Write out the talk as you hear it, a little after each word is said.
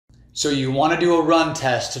So you want to do a run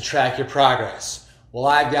test to track your progress. Well,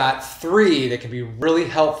 I've got 3 that can be really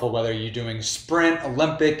helpful, whether you're doing sprint,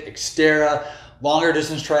 Olympic, Xterra, longer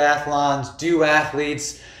distance triathlons,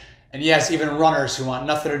 duathletes, and yes, even runners who want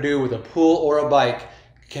nothing to do with a pool or a bike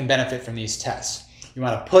can benefit from these tests. You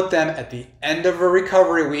want to put them at the end of a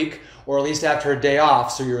recovery week or at least after a day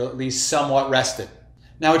off so you're at least somewhat rested.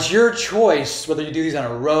 Now it's your choice whether you do these on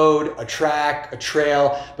a road, a track, a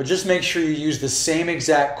trail, but just make sure you use the same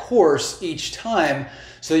exact course each time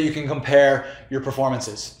so that you can compare your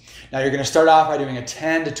performances. Now you're going to start off by doing a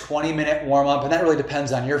 10 to 20 minute warm up, and that really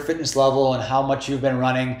depends on your fitness level and how much you've been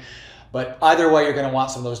running. But either way, you're going to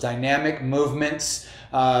want some of those dynamic movements,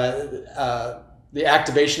 the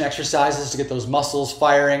activation exercises to get those muscles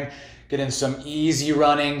firing, get in some easy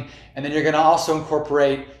running, and then you're going to also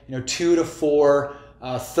incorporate 2 to 4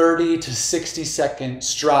 30 to 60 second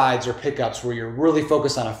strides or pickups where you're really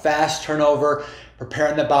focused on a fast turnover,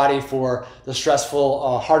 preparing the body for the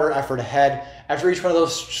stressful, harder effort ahead. After each one of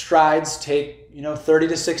those strides, take 30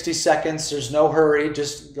 to 60 seconds. There's no hurry.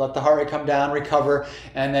 Just let the heart rate come down, recover,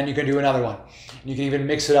 and then you can do another one. You can even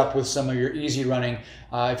mix it up with some of your easy running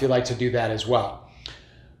if you'd like to do that as well.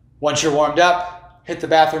 Once you're warmed up, hit the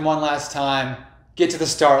bathroom one last time, get to the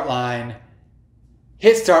start line,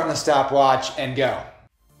 hit start on the stopwatch, and go.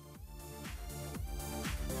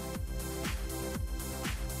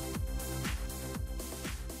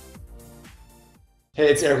 Hey,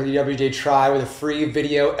 it's Eric with ewjtri with a free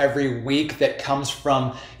video every week that comes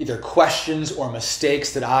from either questions or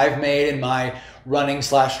mistakes that I've made in my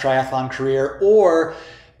running/triathlon career, or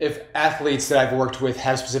if athletes that I've worked with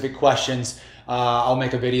have specific questions, I'll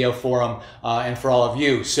make a video for them and for all of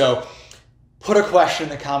you. So put a question in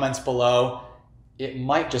the comments below. It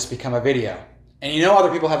might just become a video. And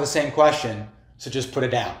other people have the same question, so just put it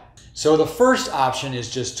down. So the first option is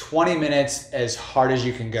just 20 minutes as hard as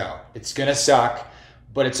you can go. It's gonna suck,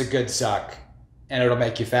 but it's a good suck, and it'll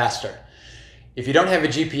make you faster. If you don't have a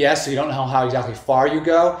GPS, so you don't know how exactly far you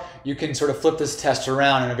go, you can sort of flip this test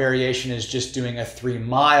around, and a variation is just doing a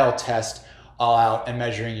 3-mile test all out and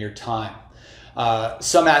measuring your time.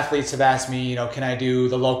 Some athletes have asked me, can I do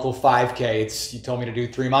the local 5K? You told me to do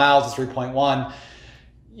 3 miles, it's 3.1.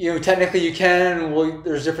 Technically you can. Well,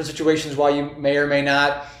 there's different situations why you may or may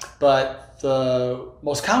not, but the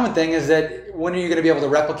most common thing is that when are you going to be able to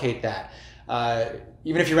replicate that?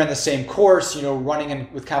 Even if you ran the same course,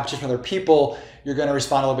 running with competition with other people, you're going to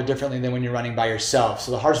respond a little bit differently than when you're running by yourself. So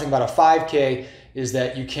the hardest thing about a 5K is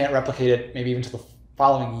that you can't replicate it maybe even to the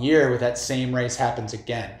following year with that same race happens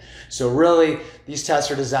again. So really, these tests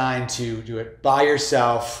are designed to do it by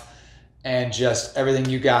yourself and just everything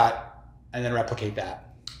you got and then replicate that.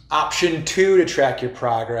 Option 2 to track your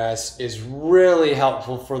progress is really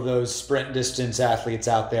helpful for those sprint distance athletes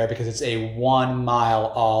out there because it's a 1 mile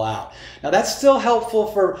all out. Now that's still helpful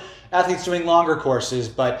for athletes doing longer courses,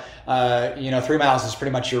 but 3 miles is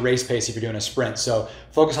pretty much your race pace if you're doing a sprint. So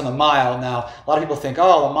focus on the mile. Now, a lot of people think,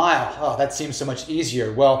 oh, a mile, that seems so much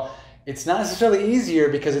easier. Well, it's not necessarily easier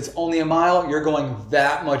because it's only a mile. You're going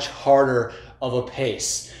that much harder of a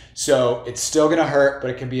pace. So it's still gonna hurt, but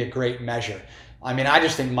it can be a great measure. I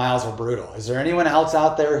just think miles are brutal. Is there anyone else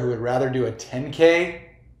out there who would rather do a 10K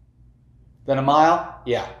than a mile?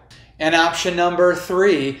 Yeah. And option number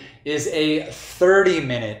 3 is a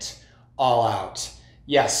 30-minute all out.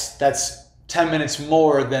 Yes, that's 10 minutes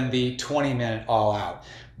more than the 20-minute all out.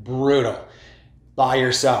 Brutal. By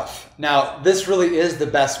yourself. Now, this really is the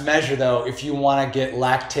best measure though if you want to get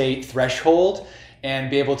lactate threshold and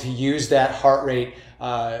be able to use that heart rate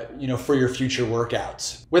for your future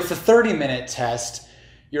workouts. With the 30-minute test,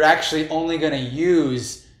 you're actually only going to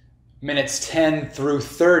use minutes 10 through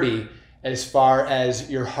 30 as far as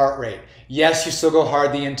your heart rate. Yes, you still go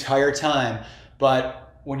hard the entire time,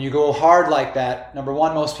 but when you go hard like that, number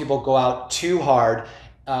one, most people go out too hard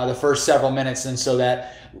the first several minutes, and so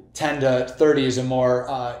that 10 to 30 is a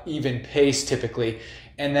more even pace typically.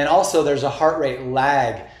 And then also there's a heart rate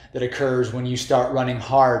lag that occurs when you start running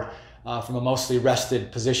hard from a mostly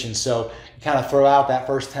rested position. So you kind of throw out that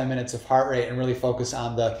first 10 minutes of heart rate and really focus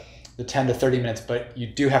on the 10 to 30 minutes, but you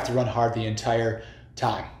do have to run hard the entire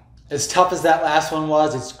time. As tough as that last one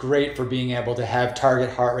was, it's great for being able to have target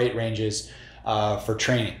heart rate ranges for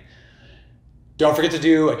training. Don't forget to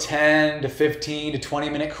do a 10 to 15 to 20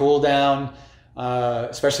 minute cool down,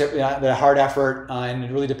 especially the hard effort, and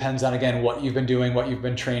it really depends on, again, what you've been doing, what you've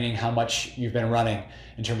been training, how much you've been running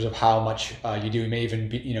in terms of how much you do. You may even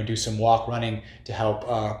do some walk running to help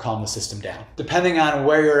calm the system down. Depending on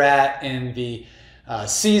where you're at in the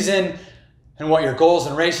season and what your goals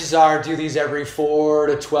and races are, do these every 4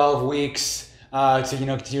 to 12 weeks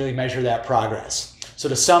to really measure that progress. So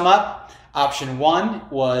to sum up, option 1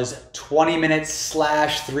 was 20 minutes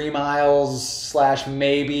 / 3 miles /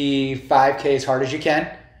 maybe 5K as hard as you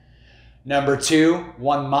can. Number 2,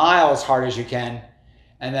 1 mile as hard as you can.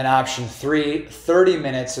 And then option 3, 30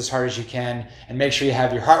 minutes as hard as you can. And make sure you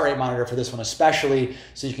have your heart rate monitor for this one especially,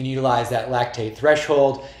 so you can utilize that lactate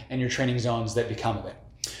threshold in your training zones that become of it.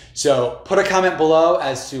 So put a comment below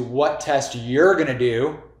as to what test you're gonna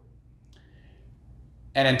do.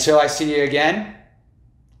 And until I see you again,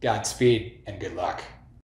 Godspeed and good luck.